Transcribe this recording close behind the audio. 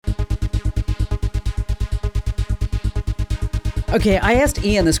Okay, I asked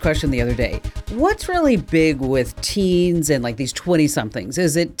Ian this question the other day. What's really big with teens and like these 20-somethings?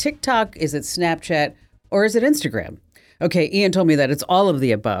 Is it TikTok, is it Snapchat, or is it Instagram? Okay, Ian told me that it's all of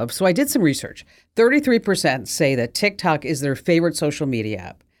the above, so I did some research. 33% say that TikTok is their favorite social media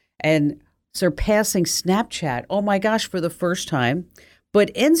app, and surpassing Snapchat, oh my gosh, for the first time.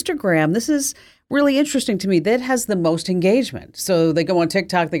 But Instagram, this is really interesting to me, that has the most engagement. So they go on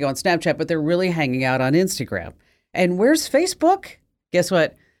TikTok, they go on Snapchat, but they're really hanging out on Instagram. And where's Facebook? Guess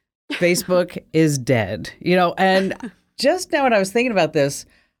what? Facebook is dead. And just now when I was thinking about this,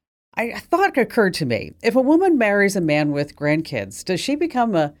 I thought it occurred to me, if a woman marries a man with grandkids, does she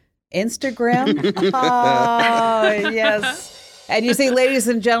become a Instagram? Oh, yes. And you see, ladies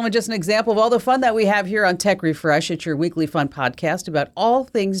and gentlemen, just an example of all the fun that we have here on Tech Refresh. It's your weekly fun podcast about all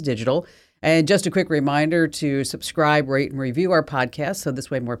things digital. And just a quick reminder to subscribe, rate, and review our podcast so this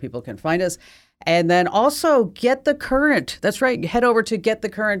way more people can find us. And then also Get the Current. That's right. Head over to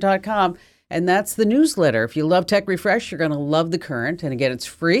getthecurrent.com. And that's the newsletter. If you love Tech Refresh, you're going to love The Current. And again, it's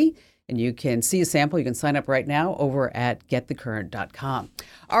free. And you can see a sample. You can sign up right now over at getthecurrent.com.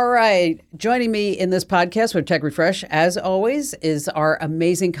 All right. Joining me in this podcast with Tech Refresh, as always, is our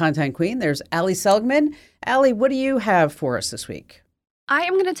amazing content queen. There's Ali Seligman. Ali, what do you have for us this week? I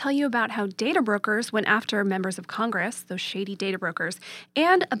am going to tell you about how data brokers went after members of Congress, those shady data brokers,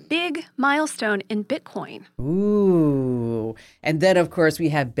 and a big milestone in Bitcoin. Ooh. And then, of course, we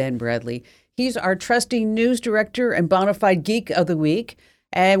have Ben Bradley. He's our trusty news director and bona fide geek of the week.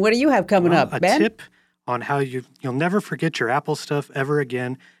 And what do you have coming up, Ben? A tip on how you'll never forget your Apple stuff ever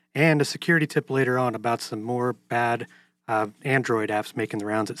again, and a security tip later on about some more bad Android apps making the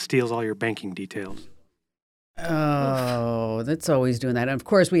rounds that steals all your banking details. Oh, that's always doing that. And of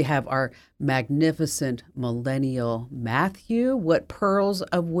course, we have our magnificent millennial Matthew. What pearls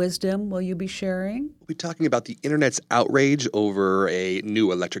of wisdom will you be sharing? We'll be talking about the internet's outrage over a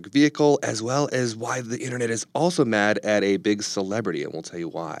new electric vehicle, as well as why the internet is also mad at a big celebrity, and we'll tell you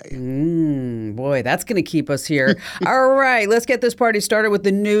why. Boy, that's going to keep us here. All right, let's get this party started with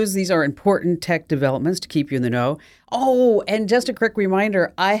the news. These are important tech developments to keep you in the know. Oh, and just a quick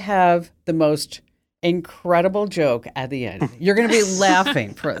reminder, I have the most incredible joke at the end. You're going to be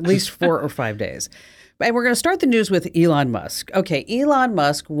laughing for at least 4 or 5 days. And we're going to start the news with Elon Musk. Okay, Elon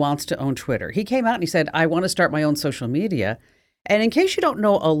Musk wants to own Twitter. He came out and he said, I want to start my own social media. And in case you don't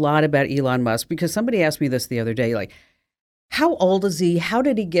know a lot about Elon Musk, because somebody asked me this the other day, like, how old is he? How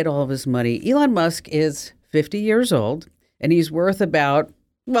did he get all of his money? Elon Musk is 50 years old, and he's worth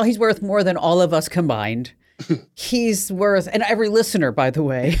he's worth more than all of us combined. He's worth, and every listener, by the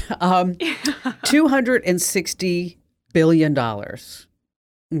way, $260 billion.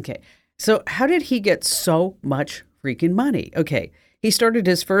 Okay. So how did he get so much freaking money? Okay. He started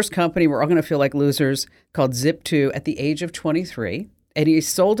his first company, we're all going to feel like losers, called Zip2 at the age of 23. And he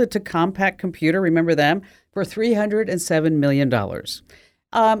sold it to Compaq Computer, remember them, for $307 million.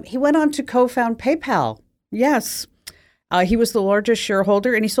 He went on to co-found PayPal. Yes. He was the largest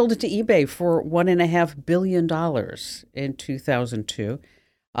shareholder, and he sold it to eBay for $1.5 billion in 2002.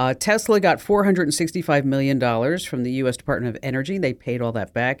 Tesla got $465 million from the U.S. Department of Energy. They paid all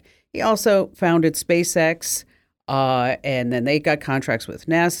that back. He also founded SpaceX, and then they got contracts with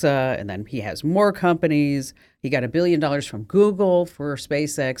NASA, and then he has more companies. He got $1 billion from Google for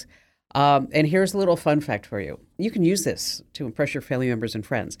SpaceX. And here's a little fun fact for you. You can use this to impress your family members and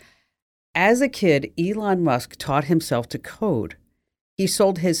friends. As a kid, Elon Musk taught himself to code. He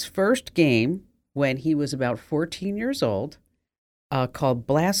sold his first game when he was about 14 years old, called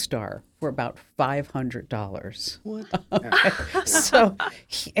Blastar, for about $500. What?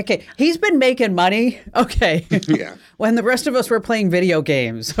 He's been making money. Okay. Yeah. When the rest of us were playing video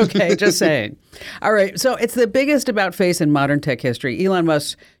games. Okay, just saying. All right, so it's the biggest about-face in modern tech history. Elon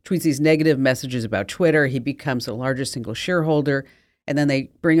Musk tweets these negative messages about Twitter. He becomes the largest single shareholder. And then they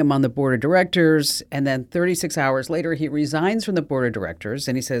bring him on the board of directors. And then 36 hours later, he resigns from the board of directors.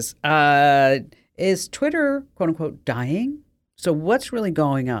 And he says, is Twitter, quote unquote, dying? So what's really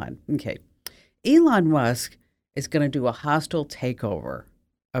going on? Okay. Elon Musk is going to do a hostile takeover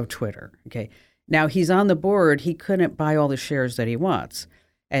of Twitter. Okay. Now he's on the board. He couldn't buy all the shares that he wants.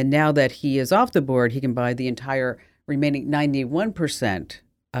 And now that he is off the board, he can buy the entire remaining 91%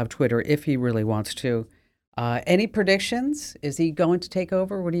 of Twitter if he really wants to. Any predictions? Is he going to take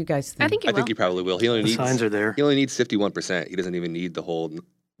over? What do you guys think? I think he probably will. He only needs signs are there. He only needs 51%. He doesn't even need the whole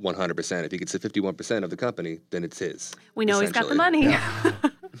 100%. If he gets to 51% of the company, then it's his. We know he's got the money. Yeah.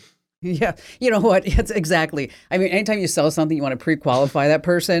 Yeah. You know what? It's exactly. I mean, anytime you sell something, you want to pre-qualify that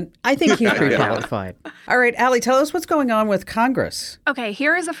person. I think he's pre-qualified. All right, Ali, tell us what's going on with Congress. Okay,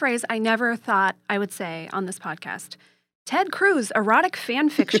 here is a phrase I never thought I would say on this podcast. Ted Cruz erotic fan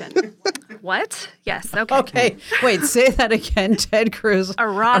fiction. What? Yes. Okay. Okay. Wait, say that again. Ted Cruz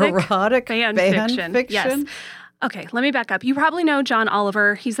Erotic fan fiction. fiction? Yes. Okay, let me back up. You probably know John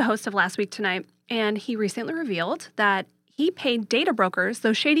Oliver. He's the host of Last Week Tonight. And he recently revealed that he paid data brokers,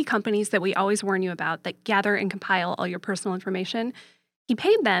 those shady companies that we always warn you about that gather and compile all your personal information. He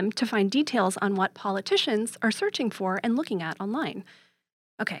paid them to find details on what politicians are searching for and looking at online.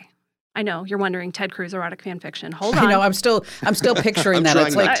 Okay. I know you're wondering Ted Cruz erotic fan fiction. Hold on. I know. I'm still picturing that.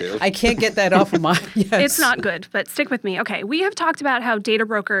 It's like I can't get that off of my. Yes. It's not good, but stick with me. Okay, we have talked about how data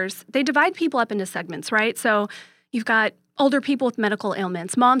brokers, they divide people up into segments, right? So you've got older people with medical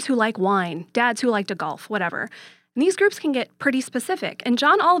ailments, moms who like wine, dads who like to golf, whatever. And these groups can get pretty specific. And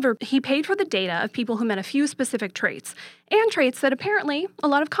John Oliver, he paid for the data of people who met a few specific traits and traits that apparently a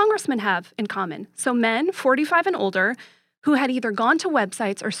lot of congressmen have in common. So men 45 and older who had either gone to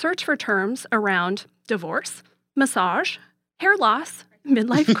websites or searched for terms around divorce, massage, hair loss,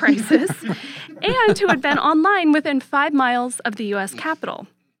 midlife crisis, and who had been online within 5 miles of the U.S. Capitol.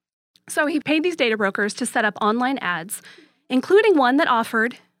 So he paid these data brokers to set up online ads, including one that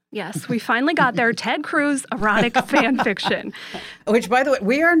offered, yes, we finally got there, Ted Cruz erotic fan fiction. Which, by the way,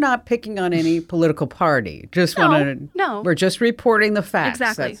 we are not picking on any political party. No. We're just reporting the facts.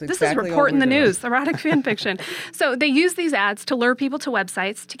 Exactly. That's This is reporting the news, erotic fan fiction. So they use these ads to lure people to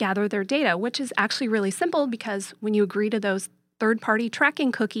websites to gather their data, which is actually really simple because when you agree to those third-party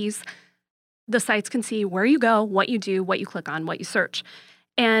tracking cookies, the sites can see where you go, what you do, what you click on, what you search.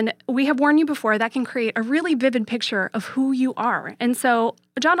 And we have warned you before, that can create a really vivid picture of who you are. And so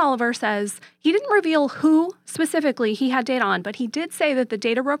John Oliver says he didn't reveal who specifically he had data on, but he did say that the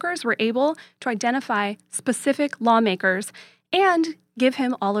data brokers were able to identify specific lawmakers and give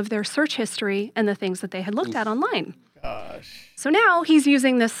him all of their search history and the things that they had looked at online. Gosh. So now he's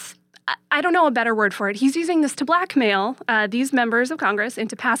using this, I don't know a better word for it. He's using this to blackmail these members of Congress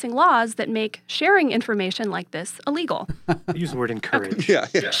into passing laws that make sharing information like this illegal. Use the word encourage. Yeah.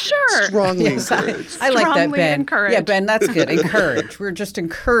 Sure. Strongly Yes, encouraged. I like that, Strongly Ben. encourage. Yeah, Ben, that's good. Encourage. We're just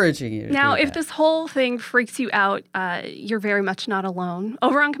encouraging you to Now, do if that. this whole thing freaks you out, you're very much not alone.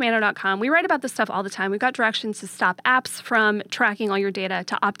 Over on Commando.com, we write about this stuff all the time. We've got directions to stop apps from tracking all your data,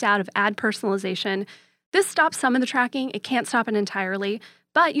 to opt out of ad personalization. This stops some of the tracking. It can't stop it entirely.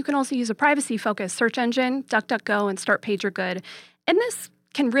 But you can also use a privacy-focused search engine, DuckDuckGo, and Start PagerGood. And this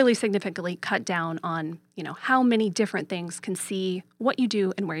can really significantly cut down on, how many different things can see what you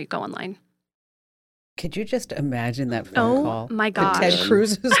do and where you go online. Could you just imagine that phone call? Oh, my to gosh. Ted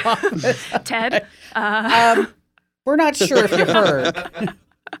Cruz's office. Ted? We're not sure if you heard,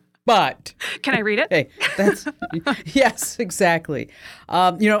 but... Can I read it? Hey, yes, exactly.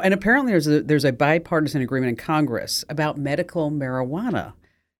 And apparently there's a bipartisan agreement in Congress about medical marijuana,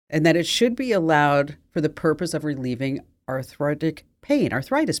 and that it should be allowed for the purpose of relieving arthritis pain.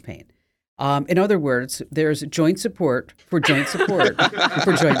 In other words, there's joint support for joint support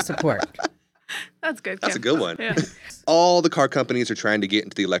for joint support. That's good. That's Kim. a good one. Yeah. All the car companies are trying to get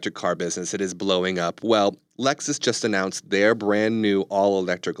into the electric car business. It is blowing up. Well, Lexus just announced their brand new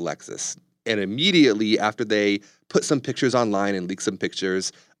all-electric Lexus. And immediately after they put some pictures online and leaked some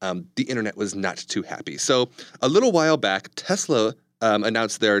pictures, the internet was not too happy. So a little while back, Tesla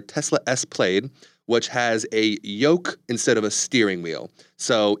announced their Tesla S Plaid, which has a yoke instead of a steering wheel.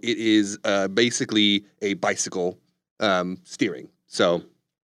 So it is basically a bicycle steering.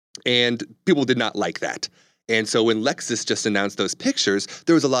 And people did not like that. And so when Lexus just announced those pictures,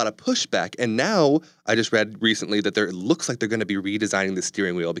 there was a lot of pushback. And now I just read recently that it looks like they're going to be redesigning the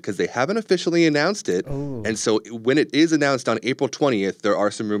steering wheel because they haven't officially announced it. Ooh. And so when it is announced on April 20th, there are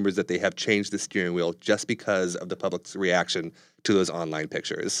some rumors that they have changed the steering wheel just because of the public's reaction to those online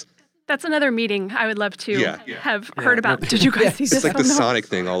pictures. That's another meeting I would love to have Yeah, heard about. Did you guys see this? It's like the on Sonic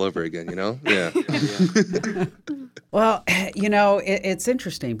thing all over again, Yeah. Well, it's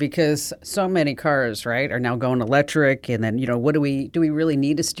interesting because so many cars, right, are now going electric. And then, what do we really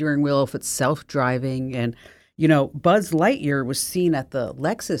need a steering wheel if it's self-driving? And, Buzz Lightyear was seen at the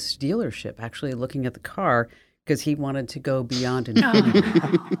Lexus dealership actually looking at the car because he wanted to go beyond infinity.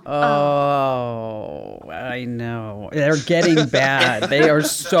 Oh, I know. They're getting bad. They are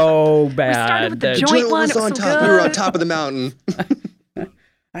so bad. We started with the that- joint one. It was on so top. We were on good. top of the mountain.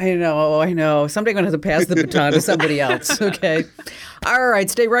 I know. Somebody's going to have to pass the baton to somebody else, okay? All right,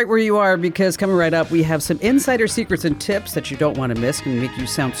 stay right where you are because coming right up, we have some insider secrets and tips that you don't want to miss and make you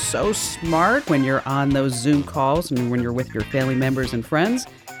sound so smart when you're on those Zoom calls and when you're with your family members and friends.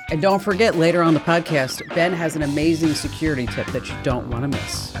 And don't forget, later on the podcast, Ben has an amazing security tip that you don't want to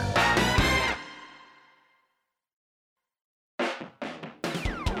miss.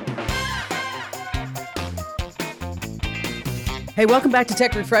 Hey, welcome back to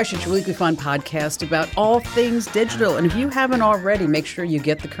Tech Refresh. It's your weekly fun podcast about all things digital. And if you haven't already, make sure you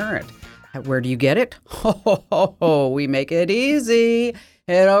get The Current. Where do you get it? We make it easy.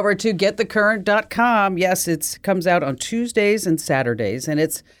 Head over to getthecurrent.com. Yes, it comes out on Tuesdays and Saturdays, and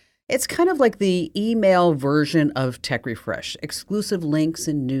it's kind of like the email version of Tech Refresh. Exclusive links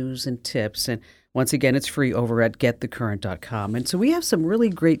and news and tips. And once again, it's free over at getthecurrent.com. And so we have some really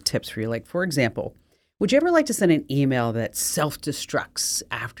great tips for you. Like, for example, would you ever like to send an email that self-destructs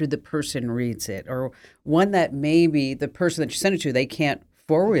after the person reads it? Or one that maybe the person that you send it to, they can't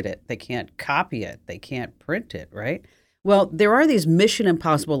forward it, they can't copy it, they can't print it, right? Well, there are these Mission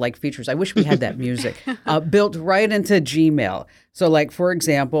Impossible-like features. I wish we had that music built right into Gmail. So like, for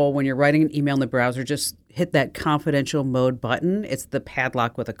example, when you're writing an email in the browser, just hit that confidential mode button. It's the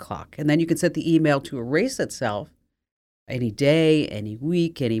padlock with a clock. And then you can set the email to erase itself any day, any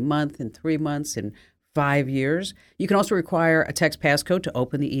week, any month, in 3 months, in 5 years. You can also require a text passcode to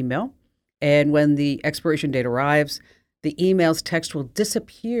open the email. And when the expiration date arrives, the email's text will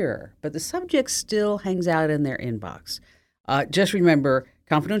disappear, but the subject still hangs out in their inbox. Just remember,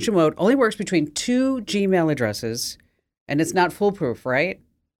 confidential mode only works between 2 Gmail addresses, and it's not foolproof, right?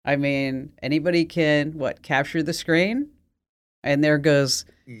 I mean, anybody can, capture the screen? And there goes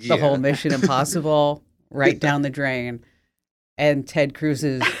the whole Mission Impossible right down the drain. And Ted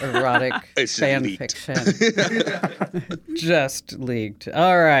Cruz's erotic fan fiction just leaked.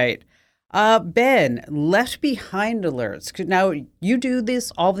 All right. Ben, Left Behind alerts. Now, you do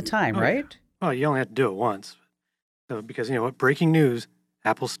this all the time, right? Well, you only have to do it once. So, because you know what? Breaking news,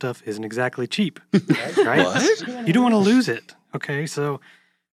 Apple stuff isn't exactly cheap. Right? What? You don't want to lose it. Okay, so...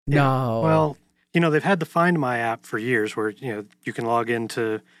 yeah. No. Well, they've had the Find My app for years where, you can log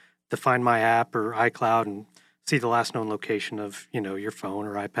into the Find My app or iCloud and see the last known location of, your phone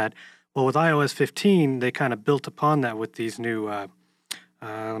or iPad. Well, with iOS 15, they kind of built upon that with these new...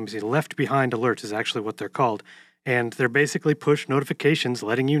 Left Behind alerts is actually what they're called. And they're basically push notifications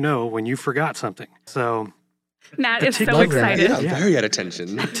letting you know when you forgot something. So Matt is so excited. Yeah, very at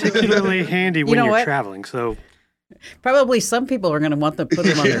attention. Particularly handy when you're traveling. So probably some people are going to want to put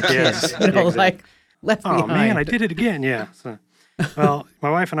them on their kids. Like Left Behind. Oh, man, I did it again. Yeah. So, well, my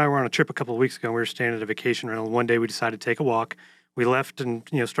wife and I were on a trip a couple of weeks ago. And we were staying at a vacation rental. One day we decided to take a walk. We left and,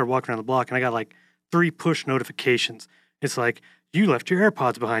 started walking around the block. And I got like 3 push notifications. It's like, you left your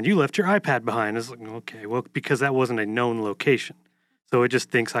AirPods behind. You left your iPad behind. It's like, okay, well, because that wasn't a known location. So it just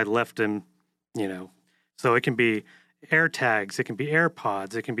thinks I left them, So it can be AirTags. It can be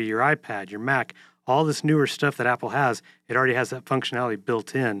AirPods. It can be your iPad, your Mac. All this newer stuff that Apple has, it already has that functionality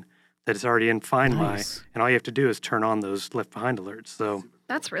built in that it's already in Find My. And all you have to do is turn on those Left Behind alerts. So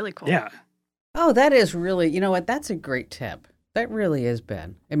that's really cool. Yeah. Oh, that is really, you know what? That's a great tip. That really is,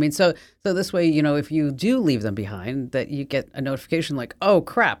 Ben. I mean, so this way, if you do leave them behind, that you get a notification like, oh,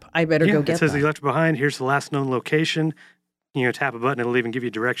 crap, I better go get them. It says you left it behind. Here's the last known location. Tap a button. It'll even give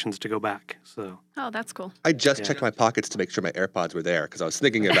you directions to go back. So. Oh, that's cool. I just checked my pockets to make sure my AirPods were there because I was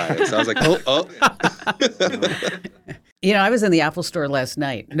thinking about it. So I was like, oh. I was in the Apple store last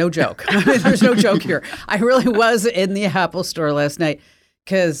night. No joke. There's no joke here. I really was in the Apple store last night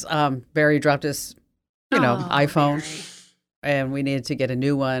because Barry dropped his, iPhone. Barry. And we needed to get a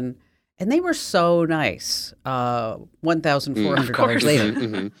new one. And they were so nice. $1,400 later.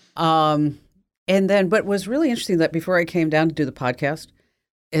 Mm-hmm. And then, but was really interesting that before I came down to do the podcast,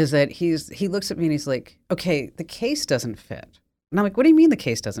 is that he looks at me and he's like, okay, the case doesn't fit. And I'm like, what do you mean the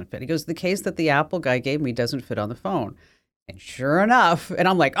case doesn't fit? He goes, the case that the Apple guy gave me doesn't fit on the phone. And sure enough, and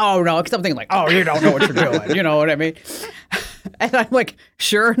I'm like, oh no, because I'm thinking like, oh, you don't know what you're doing. You know what I mean? And I'm like,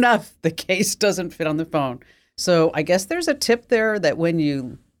 sure enough, the case doesn't fit on the phone. So I guess there's a tip there that when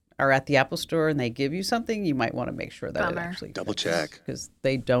you are at the Apple store and they give you something, you might want to make sure that it actually double check because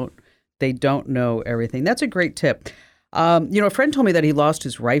they don't know everything. That's a great tip. A friend told me that he lost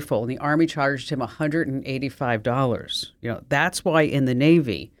his rifle and the Army charged him $185. That's why in the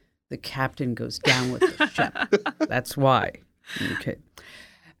Navy the captain goes down with the ship. That's why. Okay.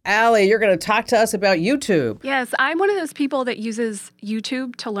 Allie, you're going to talk to us about YouTube. Yes, I'm one of those people that uses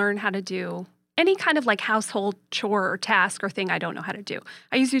YouTube to learn how to do any kind of like household chore or task or thing I don't know how to do.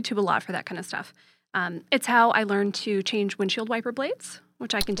 I use YouTube a lot for that kind of stuff. It's how I learned to change windshield wiper blades,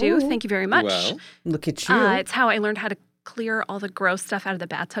 which I can do. Ooh. Thank you very much. Well, look at you. It's how I learned how to clear all the gross stuff out of the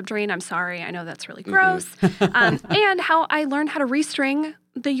bathtub drain. I'm sorry. I know that's really gross. And how I learned how to restring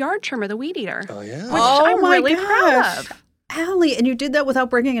the yard trimmer, the weed eater. Oh, yeah. Which I'm really proud of. Allie, and you did that without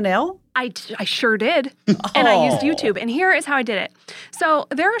breaking a nail? I sure did. And I used YouTube. And here is how I did it. So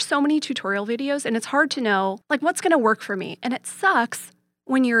there are so many tutorial videos, and it's hard to know, like, what's going to work for me. And it sucks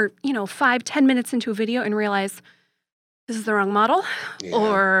when you're, 5-10 minutes into a video and realize this is the wrong model, Yeah.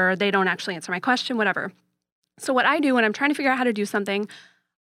 or they don't actually answer my question, whatever. So what I do when I'm trying to figure out how to do something,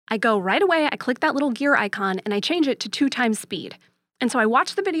 I go right away, I click that little gear icon, and I change it to 2 times speed. And so I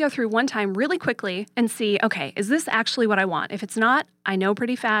watch the video through 1 time really quickly and see, okay, is this actually what I want? If it's not, I know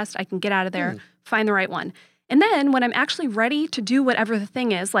pretty fast, I can get out of there, find the right one. And then when I'm actually ready to do whatever the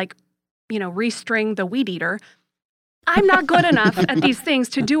thing is, like, restring the weed eater, I'm not good enough at these things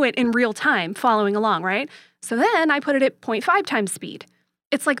to do it in real time, following along, right? So then I put it at 0.5 times speed.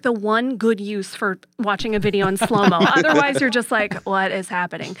 It's like the one good use for watching a video in slow-mo. Otherwise, you're just like, what is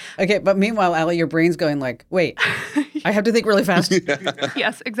happening? Okay, but meanwhile, Allie, your brain's going like, wait, I have to think really fast.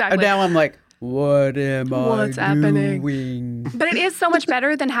 Yes, exactly. And now I'm like, what am What's I happening? doing? But it is so much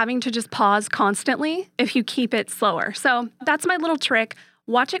better than having to just pause constantly if you keep it slower. So that's my little trick.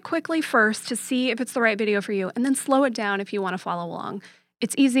 Watch it quickly first to see if it's the right video for you, and then slow it down if you want to follow along.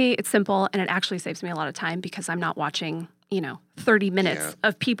 It's easy, it's simple, and it actually saves me a lot of time because I'm not watching 30 minutes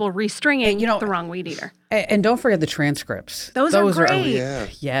of people restringing the wrong weed eater. And don't forget the transcripts. Those are great.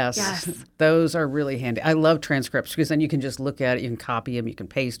 Yes. Those are really handy. I love transcripts because then you can just look at it, you can copy them, you can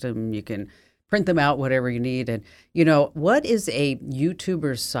paste them, you can print them out, whatever you need. And, what is a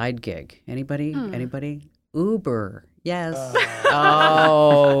YouTuber's side gig? Anybody? Anybody? Uber. Yes.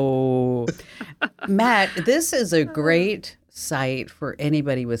 Oh. Matt, this is a great site for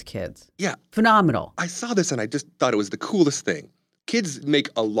anybody with kids. Yeah. Phenomenal. I saw this and I just thought it was the coolest thing. Kids make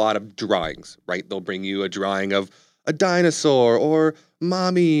a lot of drawings, right? They'll bring you a drawing of a dinosaur or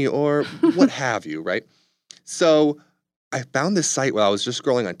mommy or what have you, right? So I found this site while I was just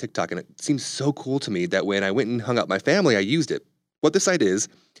scrolling on TikTok, and it seems so cool to me that when I went and hung out with my family, I used it. What the site is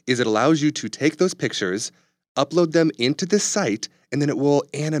it allows you to take those pictures, upload them into this site, and then it will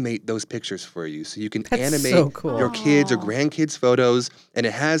animate those pictures for you. So you can animate your kids or grandkids' photos, and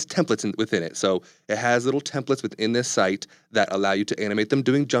it has templates within it. So it has little templates within this site that allow you to animate them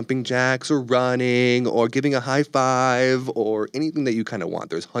doing jumping jacks or running or giving a high five or anything that you kind of want.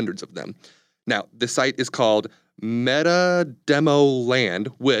 There's hundreds of them. Now, the site is called Meta Demo Land,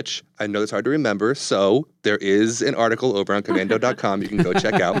 which I know it's hard to remember, so there is an article over on commando.com you can go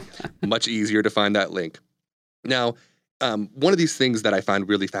check out. Much easier to find that link. Now, one of these things that I find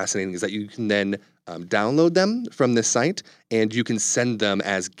really fascinating is that you can then download them from this site, and you can send them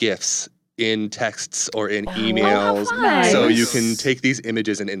as GIFs in texts or in emails. So you can take these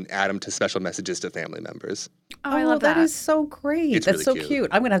images and add them to special messages to family members. Oh, I love that. That is so great. It's That's really so cute.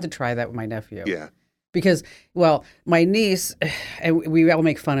 I'm going to have to try that with my nephew. Yeah. Because, my niece, and we all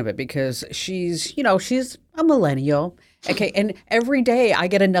make fun of it because she's a millennial. Okay, and every day I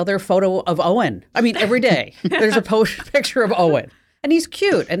get another photo of Owen. I mean, every day there's a picture of Owen. And he's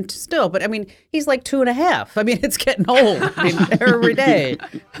cute and still, but he's like 2.5. It's getting old. Every day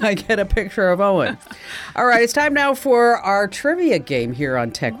I get a picture of Owen. All right, it's time now for our trivia game here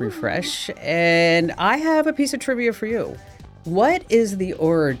on Tech Refresh. And I have a piece of trivia for you. What is the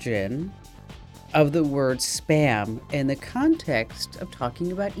origin of the word spam in the context of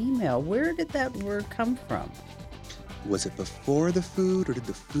talking about email? Where did that word come from? Was it before the food, or did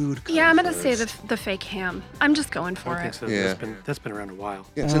the food come I'm going to say first? the fake ham. I'm just going for I it. think so. Yeah. That's been around a while.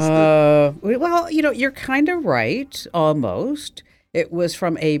 Yeah, You're kind of right, almost. It was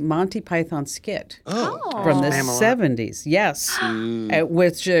from a Monty Python skit from the Spam a lot. 70s. Yes. At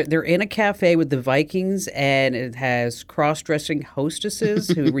which they're in a cafe with the Vikings, and it has cross-dressing hostesses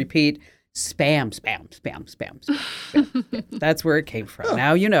who repeat spam, spam, spam, spam, spam, spam. That's where it came from.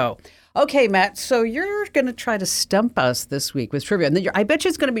 Now you know. Okay, Matt, so you're going to try to stump us this week with trivia. And then I bet you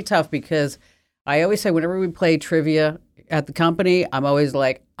it's going to be tough because I always say whenever we play trivia at the company, I'm always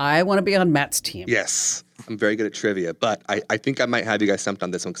like, I want to be on Matt's team. Yes, I'm very good at trivia, but I think I might have you guys stumped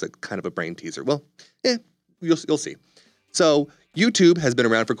on this one because it's kind of a brain teaser. Well, you'll see. So YouTube has been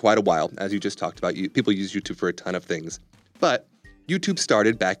around for quite a while, as you just talked about. People use YouTube for a ton of things, but YouTube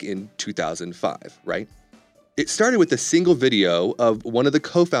started back in 2005, right? It started with a single video of one of the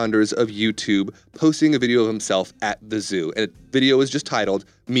co-founders of YouTube posting a video of himself at the zoo. And the video was just titled,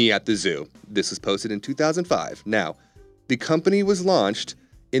 Me at the Zoo. This was posted in 2005. Now, the company was launched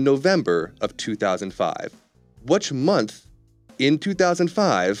in November of 2005. Which month in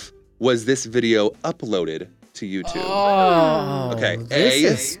 2005 was this video uploaded to YouTube? Oh, Okay, this A,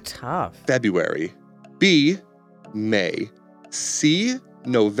 is tough. February, B, May, C,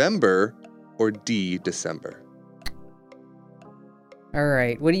 November, or D, December? All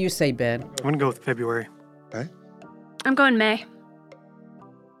right. What do you say, Ben? I'm going to go with February. Okay. I'm going May.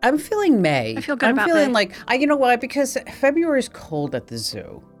 I'm feeling May. I feel good I'm about feeling May. like, you know why? Because February is cold at the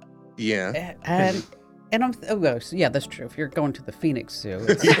zoo. Yeah. And And yeah, that's true. If you're going to the Phoenix Zoo.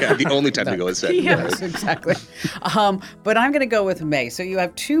 It's, Yeah, the only time to go is February. Yes, exactly. But I'm going to go with May. So you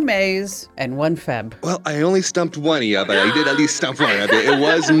have 2 Mays and 1 Feb. Well, I only stumped one of you, but I did at least stump one of you. It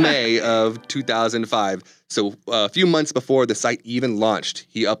was May of 2005. So a few months before the site even launched,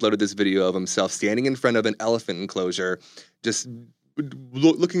 he uploaded this video of himself standing in front of an elephant enclosure, just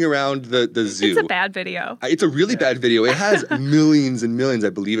looking around the zoo. It's a bad video. It's a really bad video. It has millions and millions. I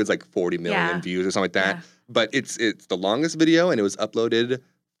believe it's like 40 million Yeah. views or something like that. Yeah. But it's the longest video, and it was uploaded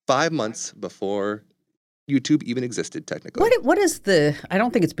 5 months before YouTube even existed, technically. What is the, I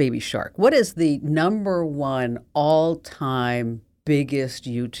don't think it's Baby Shark. What is the number 1 all-time biggest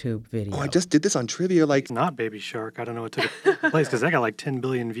YouTube video? Oh, I just did this on trivia. Like, It's not Baby Shark. I don't know what took place because that got like 10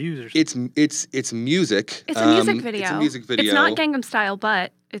 billion views or something. it's music. It's a music video. It's a music video. It's not Gangnam Style,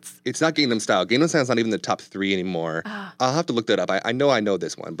 but it's It's not Gangnam Style. Gangnam Style's not even the top 3 anymore. I'll have to look that up. I know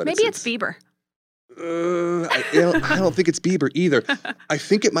this one, but maybe it's Bieber. I don't think it's Bieber either. I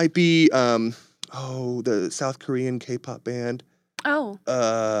think it might be the South Korean K-pop band. Oh,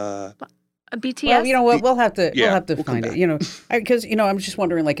 BTS. Well, you know what? We'll have to we'll find come it. You know, because I'm just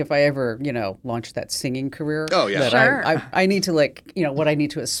wondering, like, if I ever launch that singing career. Oh, yeah. that Sure. I need to what I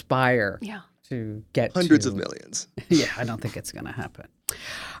need to aspire. Yeah. To get Hundreds to. of millions. Yeah, I don't think it's going to happen.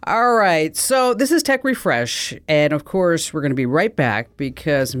 All right. So this is Tech Refresh. And of course, we're going to be right back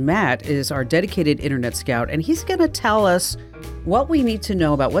because Matt is our dedicated internet scout and he's going to tell us what we need to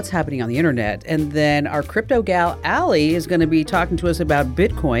know about what's happening on the internet. And then our crypto gal, Allie, is going to be talking to us about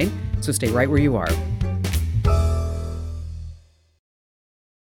Bitcoin. So stay right where you are.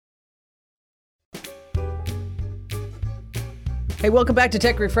 Hey, welcome back to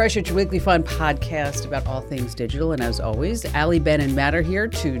Tech Refresh. It's your weekly fun podcast about all things digital. And as always, Allie, Ben, and Matt are here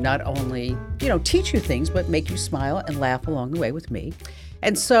to not only, teach you things, but make you smile and laugh along the way with me.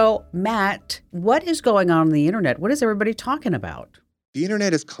 And so, Matt, what is going on the internet? What is everybody talking about? The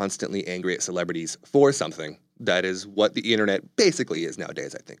internet is constantly angry at celebrities for something. That is what the internet basically is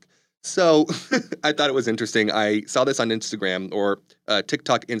nowadays, I think. So I thought it was interesting. I saw this on Instagram or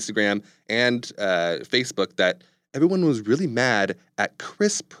TikTok, Instagram, and Facebook that everyone was really mad at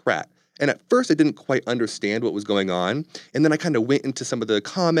Chris Pratt. And at first, I didn't quite understand what was going on. And then I kind of went into some of the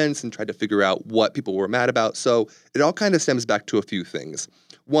comments and tried to figure out what people were mad about. So it all kind of stems back to a few things.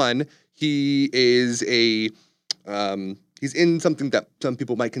 One, he is he's in something that some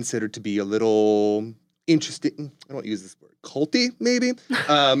people might consider to be a little interesting. I don't use this word. Culty, maybe.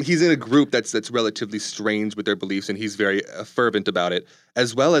 He's in a group that's relatively strange with their beliefs, and he's very fervent about it,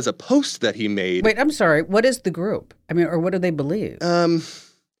 as well as a post that he made. Wait, I'm sorry. What is the group? I mean, or what do they believe? Is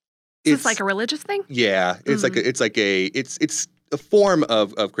this like a religious thing? Yeah, it's it's a form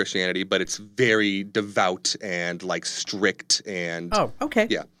of Christianity, but it's very devout and like strict and. Oh, okay.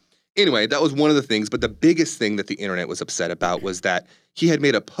 Yeah. Anyway, that was one of the things, but the biggest thing that the internet was upset about was that he had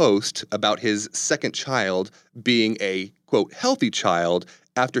made a post about his second child being a, quote, healthy child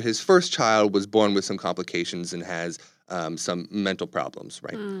after his first child was born with some complications and has some mental problems,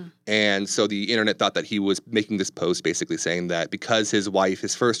 right? And so the internet thought that he was making this post basically saying that because his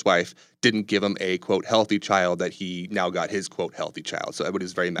first wife, didn't give him a, quote, healthy child, that he now got his, quote, healthy child. So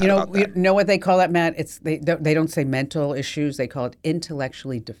everybody's very mad about that. You know what they call that, Matt? They don't say mental issues. They call it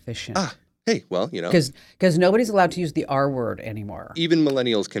intellectually deficient. Hey, well, Because nobody's allowed to use the R word anymore. Even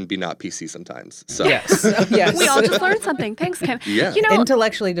millennials can be not PC sometimes. So. Yes. Yes. We all just learned something. Thanks, Kim. Yeah.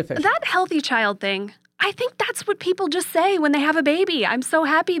 Intellectually deficient. That healthy child thing, I think that's what people just say when they have a baby. I'm so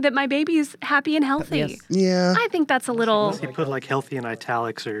happy that my baby is happy and healthy. Yes. Yeah. I think that's a little Unless you put like healthy in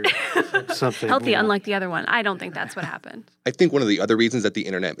italics or something. healthy, you know. unlike the other one. I don't think that's what happened. I think one of the other reasons that the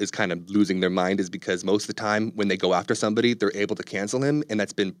internet is kind of losing their mind is because most of the time when they go after somebody, they're able to cancel him. And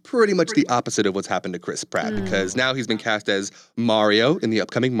that's been pretty much the opposite of what's happened to Chris Pratt, because now he's been cast as Mario in the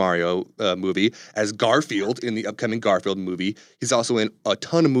upcoming Mario movie, as Garfield in the upcoming Garfield movie. He's also in a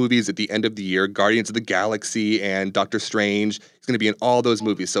ton of movies at the end of the year, Guardians of the Galaxy and Doctor Strange. He's going to be in all those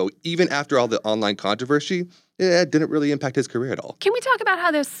movies. So even after all the online controversy, it didn't really impact his career at all. Can we talk about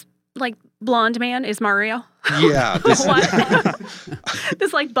how this blonde man is Mario? Yeah. What?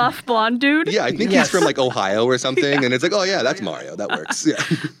 This buff blonde dude? Yeah, I think he's from Ohio or something. And it's like, oh yeah, that's Mario. That works. Yeah.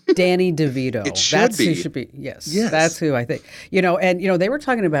 Danny DeVito. It should That's be. who should be. Yes. Yes. That's who I think. They were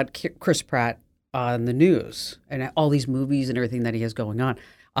talking about Chris Pratt on the news and all these movies and everything that he has going on.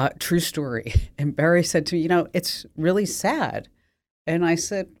 True story. And Barry said to me, it's really sad. And I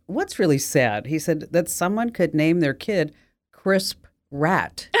said, what's really sad? He said that someone could name their kid Crisp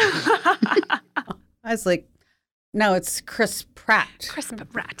Rat. I was like, no, it's Chris Pratt. Crisp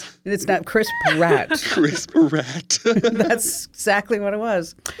rat. It's not Crisp Rat. Crisp Rat. That's exactly what it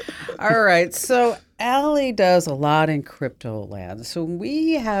was. All right. So, Allie does a lot in crypto land, so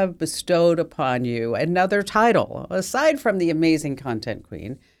we have bestowed upon you another title. Aside from the amazing content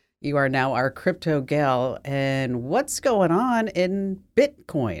queen, you are now our crypto gal. And what's going on in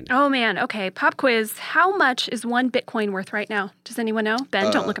Bitcoin? Oh, man. Okay, pop quiz. How much is one Bitcoin worth right now? Does anyone know?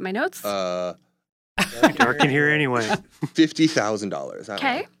 Ben, don't look at my notes. Dark in here anyway. $50,000.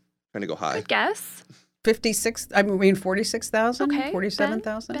 Okay. Trying to go high. Good guess. 46,000? Okay.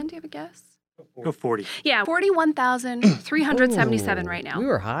 47,000? Ben, do you have a guess? Go 40. Yeah, 41,377 right now. We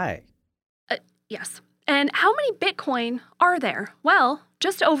were high. Yes. And how many Bitcoin are there? Well,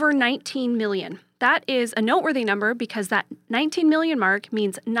 just over 19 million. That is a noteworthy number because that 19 million mark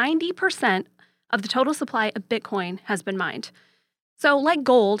means 90% of the total supply of Bitcoin has been mined. So like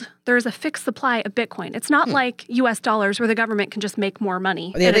gold, there's a fixed supply of Bitcoin. It's not like US dollars where the government can just make more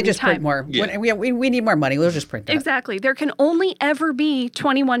money. Yeah, at they any just print time. more. Yeah. We need more money. We'll just print that. Exactly. There can only ever be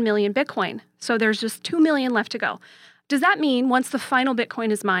 21 million Bitcoin. So there's just 2 million left to go. Does that mean once the final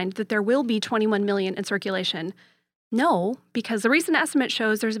Bitcoin is mined that there will be 21 million in circulation? No, because the recent estimate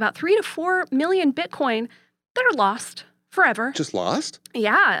shows there's about 3 to 4 million Bitcoin that are lost forever. Just lost?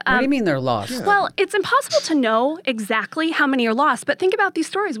 Yeah. What do you mean they're lost? Yeah. Well, it's impossible to know exactly how many are lost, but think about these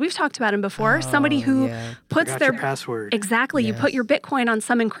stories. We've talked about them before. Somebody who puts Forgot their your password. Exactly. You put Yes. your Bitcoin on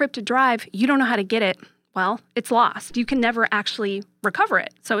some encrypted drive. You don't know how to get it. Well, it's lost. You can never actually recover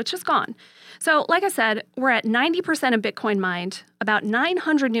it. So it's just gone. So like I said, we're at 90% of Bitcoin mined. About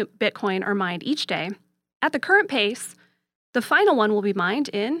 900 new Bitcoin are mined each day. At the current pace, the final one will be mined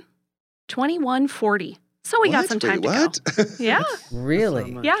in 2140. So we got some time to go. Yeah.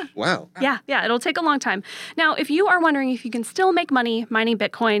 Really? Yeah. Wow. Yeah, it'll take a long time. Now, if you are wondering if you can still make money mining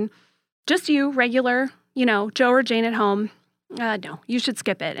Bitcoin, just you, regular, Joe or Jane at home, no, you should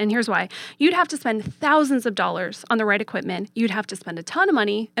skip it. And here's why. You'd have to spend thousands of dollars on the right equipment. You'd have to spend a ton of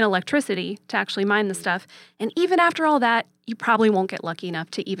money in electricity to actually mine the stuff. And even after all that, you probably won't get lucky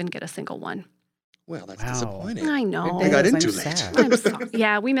enough to even get a single one. Well, that's Wow. disappointing. I know. I got in I'm too late. sad. I'm sorry.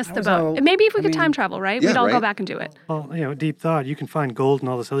 Yeah, we missed the was boat. all- Maybe if we could I time mean- travel, right? Yeah, We'd all go right. back and do it. Well, deep thought. You can find gold and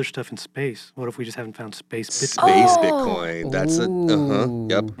all this other stuff in space. What if we just haven't found space Bitcoin? Space Oh. Bitcoin. That's a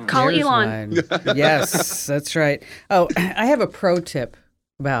Yep. Call There's Elon. one. Yes, that's right. Oh, I have a pro tip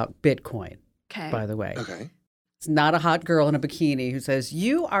about Bitcoin, Okay. by the way. Okay. It's not a hot girl in a bikini who says,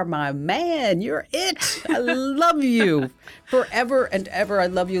 "You are my man. You're it. I love you forever and ever. I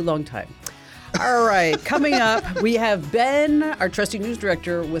love you long time." All right, coming up, we have Ben, our trusty news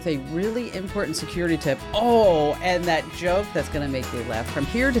director, with a really important security tip. Oh, and that joke that's going to make you laugh from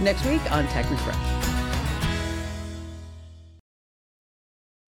here to next week on Tech Refresh.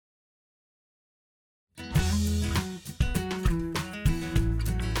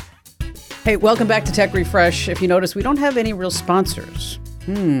 Hey, welcome back to Tech Refresh. If you notice, we don't have any real sponsors.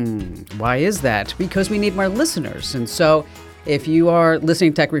 Why is that? Because we need more listeners. And so if you are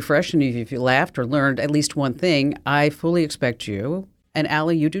listening to Tech Refresh and if you laughed or learned at least one thing, I fully expect you, and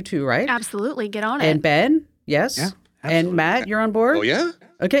Allie, you do too, right? Absolutely. Get on it. And Ben, yes? Yeah, And absolutely. Matt, you're on board? Oh, yeah?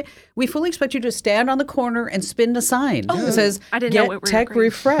 Okay. We fully expect you to stand on the corner and spin a sign that says, I didn't know "Get what we were Tech agreeing."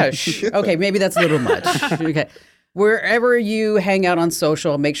 Refresh." Okay, maybe that's a little much. Okay. Wherever you hang out on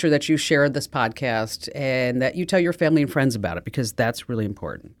social, make sure that you share this podcast and that you tell your family and friends about it because that's really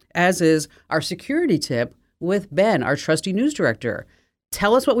important. As is our security tip with Ben, our trusty news director.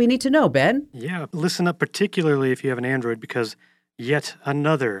 Tell us what we need to know, Ben. Yeah, listen up, particularly if you have an Android, because yet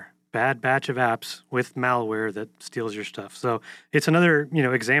another bad batch of apps with malware that steals your stuff. So it's another,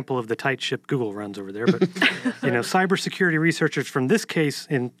 example of the tight ship Google runs over there. But, cybersecurity researchers from this case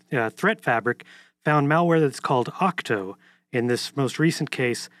in Threat Fabric found malware that's called Octo in this most recent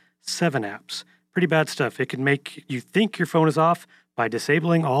case, 7 apps. Pretty bad stuff. It can make you think your phone is off by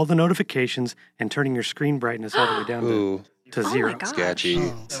disabling all the notifications and turning your screen brightness all the way down Ooh, to Oh my zero. gosh.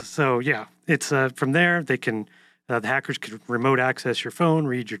 sketchy. So yeah, it's from there they can the hackers could remote access your phone,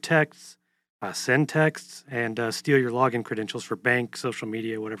 read your texts, send texts, and steal your login credentials for bank, social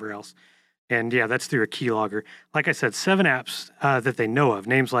media, whatever else. And yeah, that's through a keylogger. Like I said, 7 apps that they know of.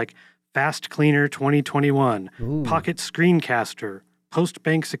 Names like Fast Cleaner 2021, Pocket Screencaster, Post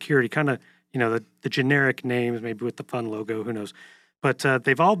Bank Security, kind of the generic names, maybe with the fun logo, who knows. But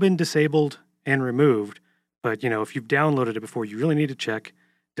they've all been disabled and removed. But if you've downloaded it before, you really need to check,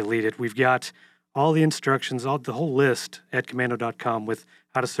 delete it. We've got all the instructions, the whole list at commando.com with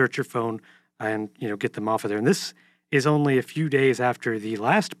how to search your phone and get them off of there. And this is only a few days after the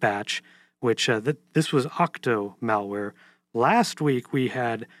last batch, which this was Octo malware. Last week we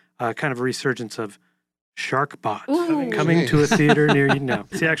had kind of a resurgence of Sharkbot coming to a theater near you. No,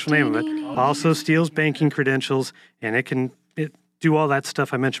 it's the actual name of it. Also steals banking credentials, and it do all that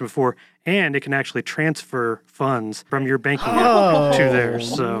stuff I mentioned before, and it can actually transfer funds from your banking app to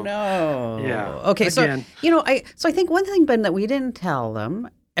theirs. So, no. Yeah. Okay, Again, so I think one thing, Ben, that we didn't tell them,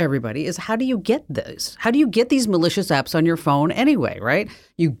 everybody, is how do you get this? How do you get these malicious apps on your phone anyway, right?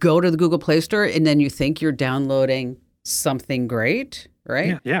 You go to the Google Play Store and then you think you're downloading something great,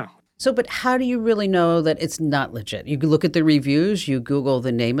 right? Yeah. So, but how do you really know that it's not legit? You look at the reviews, you Google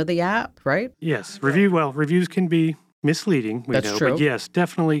the name of the app, right? Yes. Reviews can be misleading, we That's know. true. But yes,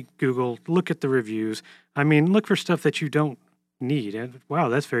 definitely Google, look at the reviews. I mean, look for stuff that you don't need. And wow,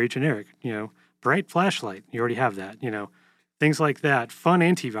 that's very generic. Bright flashlight, you already have that. Things like that. Fun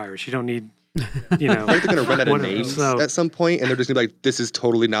antivirus, you don't need. I think they're going to run out of whatever. names So- at some point, and they're just going to be like, this is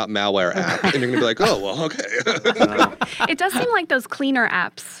totally not malware app. And you're going to be like, oh, well, okay. It does seem like those cleaner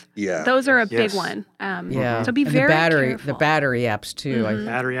apps. Yeah. Those are a big Yes. one. Yeah. So be And very the careful. battery apps too.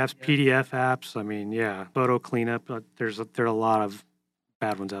 Battery apps, PDF apps. I mean, yeah, photo cleanup. There are a lot of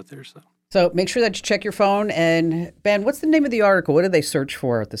bad ones out there. So make sure that you check your phone. And Ben, what's the name of the article? What did they search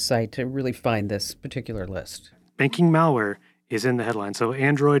for at the site to really find this particular list? Banking malware is in the headline. So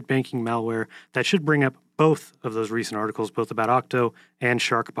Android banking malware, that should bring up both of those recent articles, both about Octo and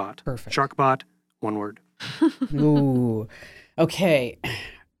SharkBot. Perfect. SharkBot, one word. Ooh. Okay.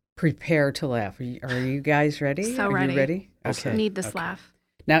 Prepare to laugh. Are you guys ready? So Are ready. you ready? I need this laugh.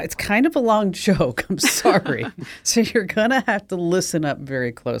 Now, it's kind of a long joke. I'm sorry. So you're going to have to listen up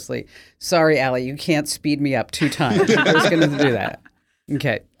very closely. Sorry, Allie, you can't speed me up 2 times. You're just going to do that.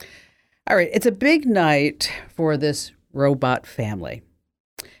 Okay. All right. It's a big night for this robot family.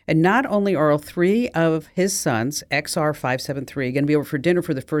 And not only are all 3 of his sons, XR573, going to be over for dinner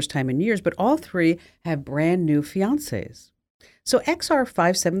for the first time in years, but all 3 have brand new fiancés. So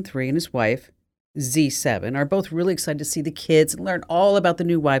XR573 and his wife, Z7, are both really excited to see the kids and learn all about the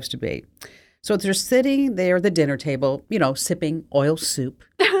new wives-to-be. So they're sitting there at the dinner table, sipping oil soup.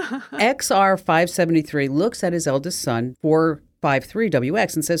 XR573 looks at his eldest son,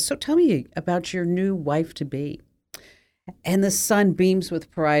 453WX, and says, so tell me about your new wife-to-be. And the son beams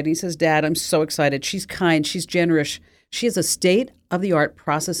with pride. He says, Dad, I'm so excited. She's kind. She's generous. She has a state-of-the-art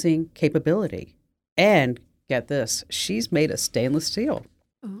processing capability. And get this, she's made of stainless steel.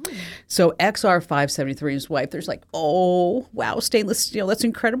 Ooh. So XR573 and his wife, there's like, oh, wow, stainless steel. That's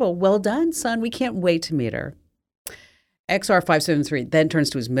incredible. Well done, son. We can't wait to meet her. XR573 then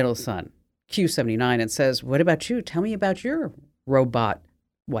turns to his middle son, Q79, and says, what about you? Tell me about your robot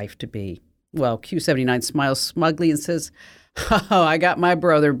wife-to-be. Well, Q79 smiles smugly and says, oh, I got my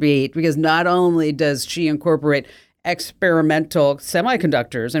brother beat, because not only does she incorporate experimental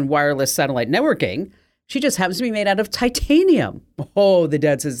semiconductors and wireless satellite networking, she just happens to be made out of titanium. Oh, the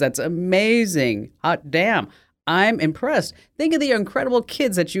dad says, that's amazing. Hot damn. I'm impressed. Think of the incredible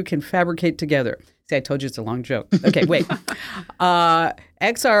kids that you can fabricate together. See, I told you it's a long joke. Okay, wait.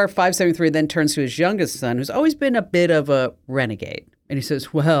 XR573 then turns to his youngest son, who's always been a bit of a renegade. And he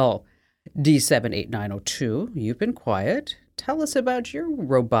says, well, D78902, you've been quiet. Tell us about your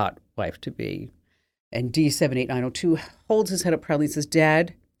robot wife-to-be. And D78902 holds his head up proudly and says,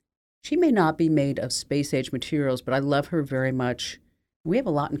 Dad, she may not be made of space-age materials, but I love her very much. We have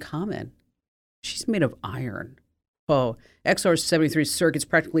a lot in common. She's made of iron. Oh, XR73's circuits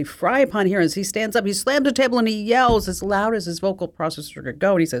practically fry upon hearing as he stands up, he slams the table, and he yells as loud as his vocal processor could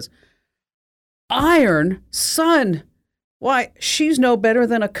go. And he says, Iron? Son! Why, she's no better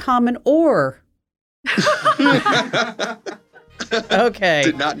than a common ore. Okay.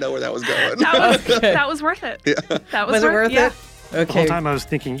 Did not know where that was going. That was worth it. Yeah. That Was it worth yeah. it? The Okay. whole time I was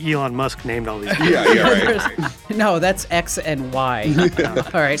thinking Elon Musk named all these. Yeah, right. No, that's X and Y.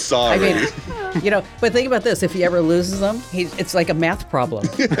 All right. Sorry. I mean, but think about this. If he ever loses them, it's like a math problem.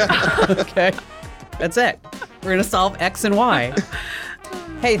 Okay. That's it. We're going to solve X and Y.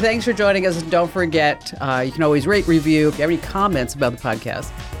 Hey, thanks for joining us. And don't forget, you can always rate, review. If you have any comments about the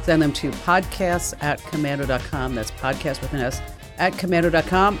podcast, send them to podcasts@komando.com. That's podcast with an S at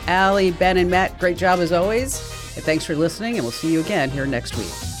komando.com. Allie, Ben, and Matt, great job as always. And thanks for listening, and we'll see you again here next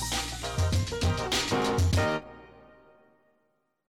week.